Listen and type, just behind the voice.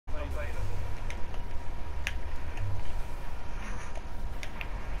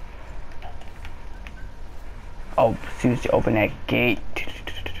Oh, as soon as you open that gate.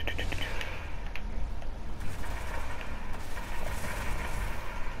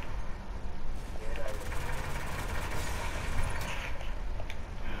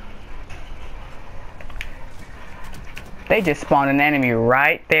 They just spawned an enemy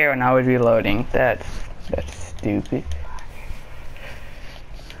right there when I was reloading. That's stupid.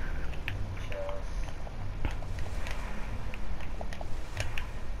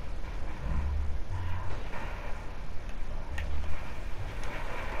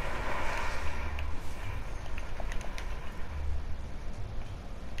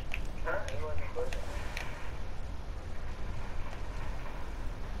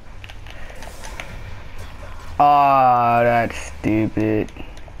 Oh, that's stupid.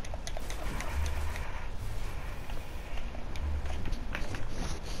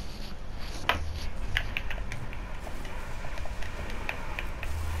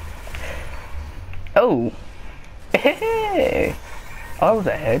 Oh. Hey. Oh, that was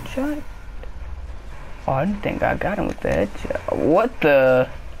a headshot? Oh, I didn't think I got him with the headshot. What the?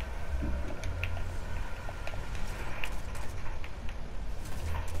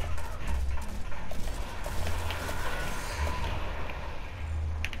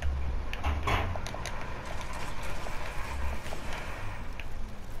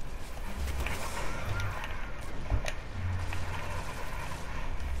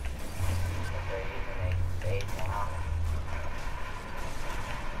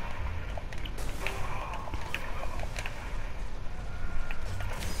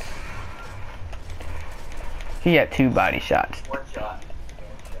 He had 2 body shots. One shot.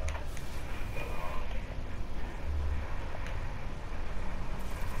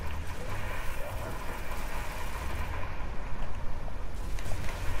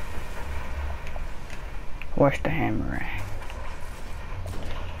 Where's the hammer at?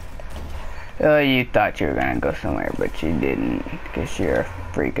 Oh, you thought you were gonna go somewhere, but you didn't, because you're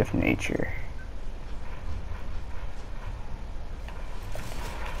a freak of nature.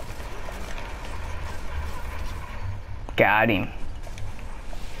 Got him.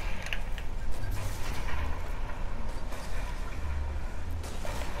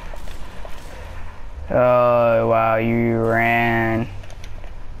 Oh, wow, you ran.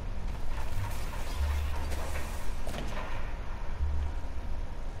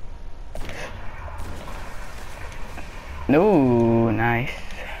 No, nice.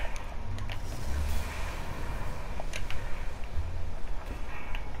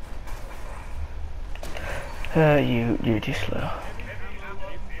 You're too slow.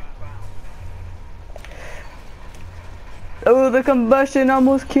 Oh, the combustion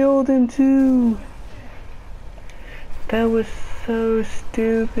almost killed him too. That was so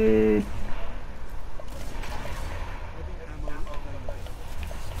stupid.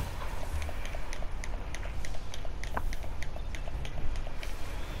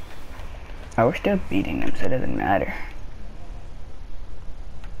 Oh, we're still beating them, so it doesn't matter.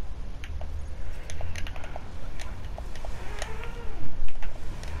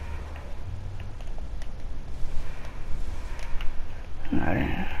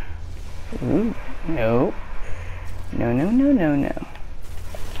 Ooh, no. No, no, no, no, no.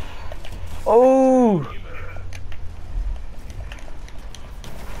 Oh!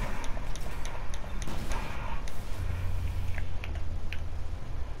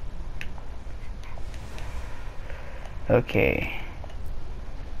 Okay.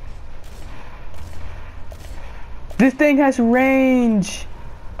 This thing has range!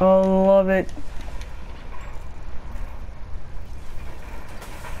 Oh, love it.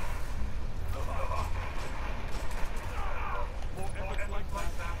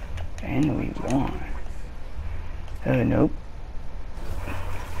 And we won. Nope.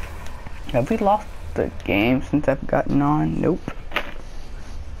 Have we lost the game since I've gotten on? Nope.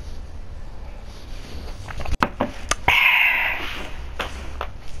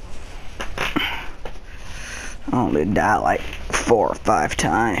 I only died like 4 or 5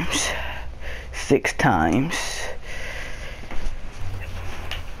 times. 6 times.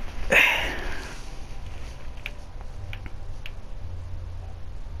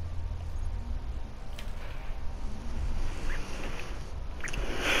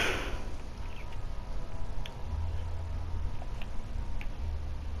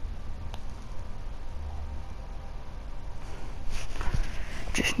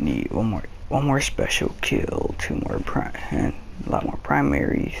 Just need one more special kill, 2 more and a lot more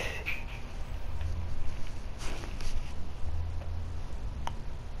primaries.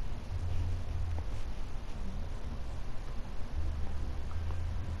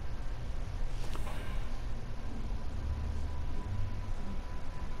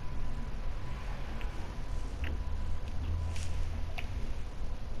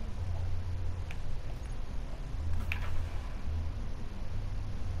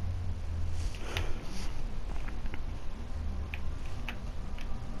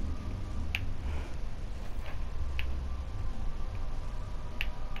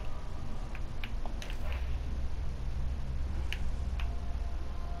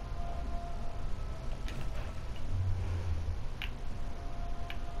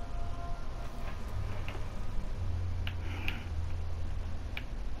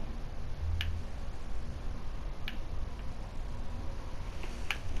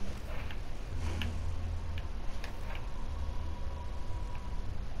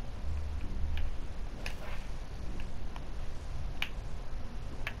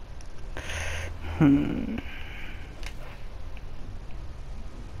 Hmm.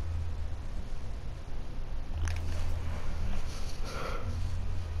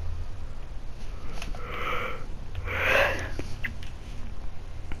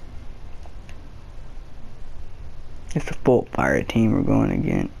 It's a full fire team we're going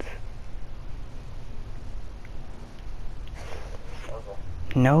against.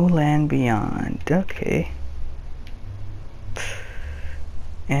 No Land Beyond. Okay.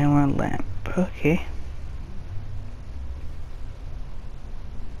 And one lamp. Okay.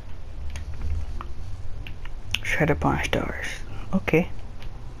 Tread upon stars. Okay.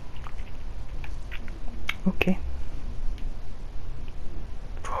 Okay.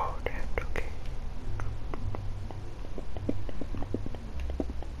 Oh, that, okay.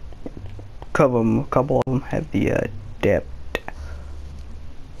 Couple of them have the depth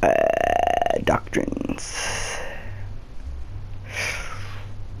doctrines.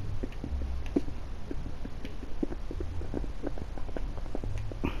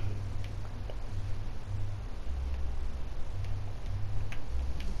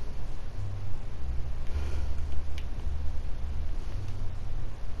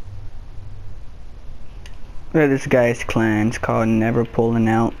 This guy's clan's called Never Pulling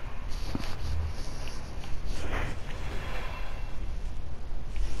Out.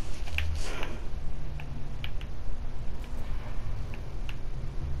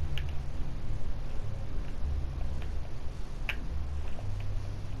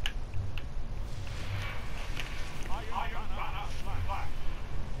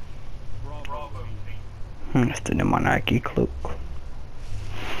 That's the Monarchy cloak.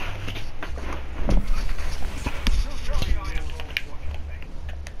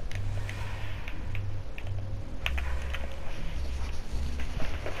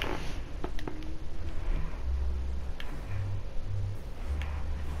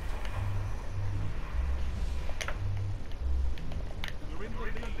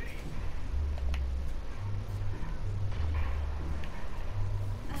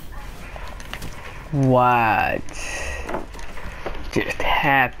 What just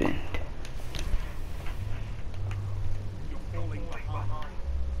happened?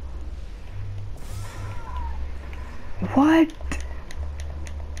 What?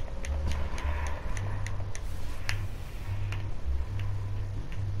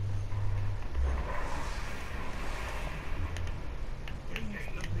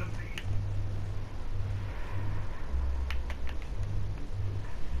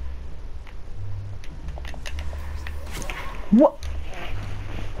 What?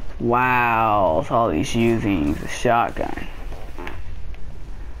 Wow, all he's using is a shotgun.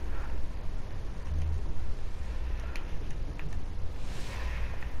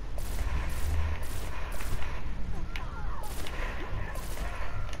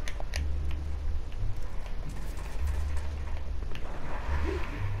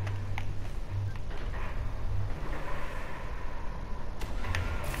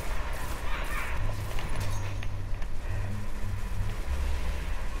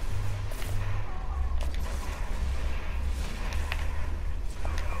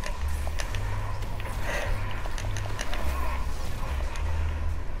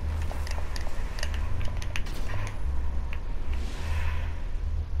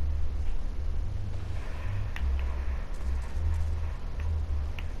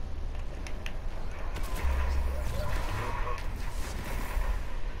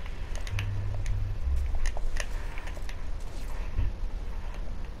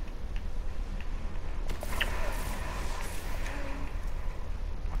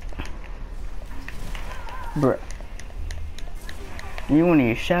 Bruh. You wanna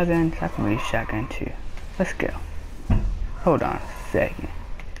use shotguns? I can use shotgun too. Let's go. Hold on a second.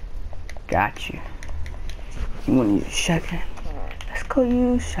 Got you. You wanna use shotgun? Let's go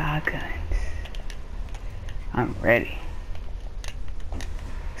use shotguns. I'm ready.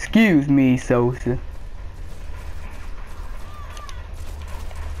 Excuse me, Sosa.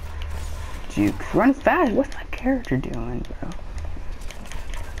 Jukes. Run fast. What's my character doing, bro?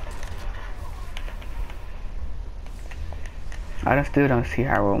 I still don't see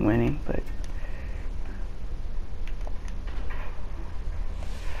how we're winning, but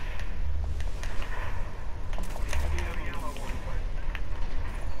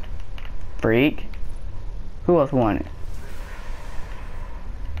freak. Who else won it?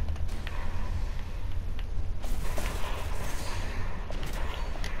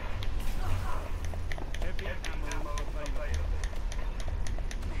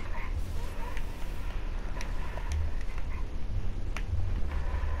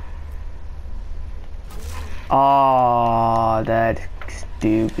 Oh, that's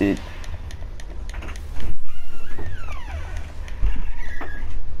stupid.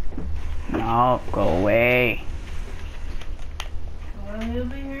 Oh, go away. Well, he'll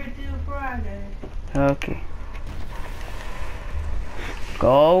be here till Friday. Okay.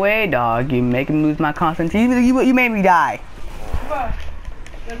 Go away, dog. You make me lose my concentration. You made me die. What?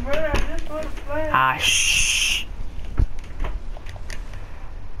 The brother I just put a flag. Ah, shh.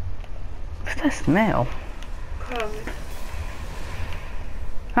 What's that smell? Coming.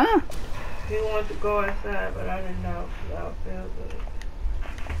 Huh? He wanted to go outside, but I didn't know because I feel good.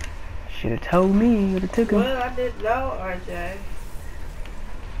 Should have told me. You would have took him. Well, I didn't know, RJ.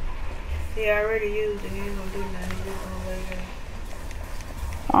 He already used it. He ain't gonna do nothing. He just gonna lay there.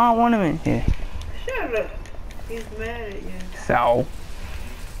 I don't want him in here. Shut up. He's mad at you. So.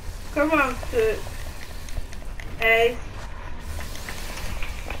 Come on, Soot. Ace.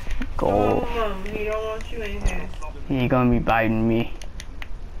 Come Go. on, Mom. He don't want you in here. He gonna be biting me.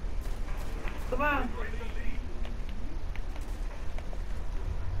 Come on.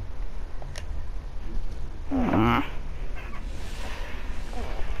 Mm.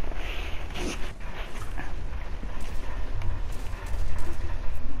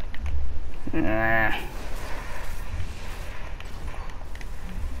 Nah.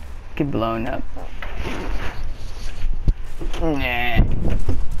 Get blown up. Nah.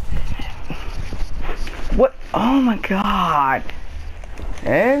 What? Oh my god.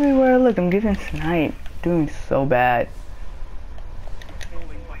 Everywhere I look, I'm getting sniped. Doing so bad.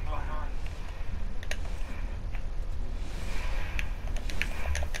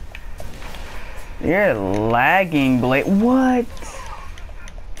 You're lagging, Blade. What?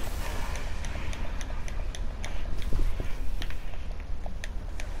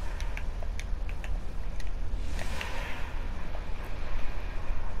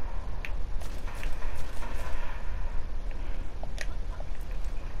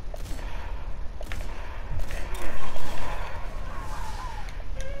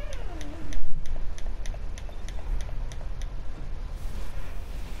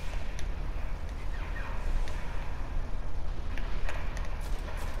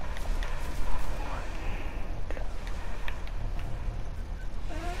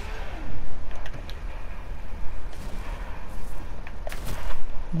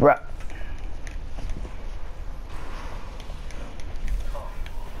 Bruh.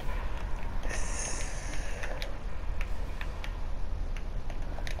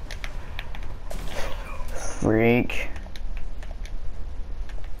 Freak.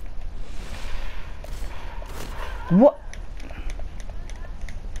 What?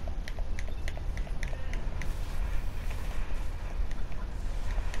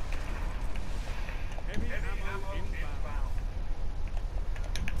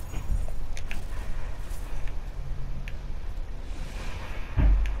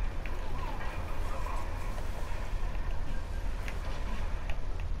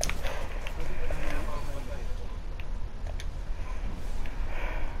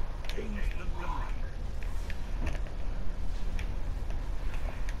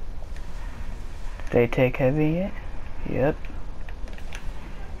 They take heavy yet? Yep.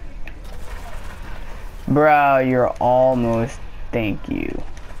 Bro, you're almost. Thank you.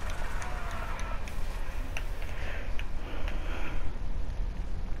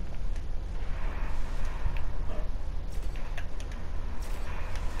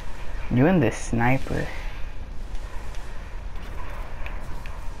 You and this sniper.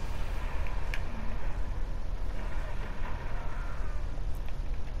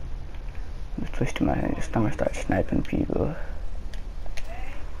 Switch to my. I'm gonna start sniping people.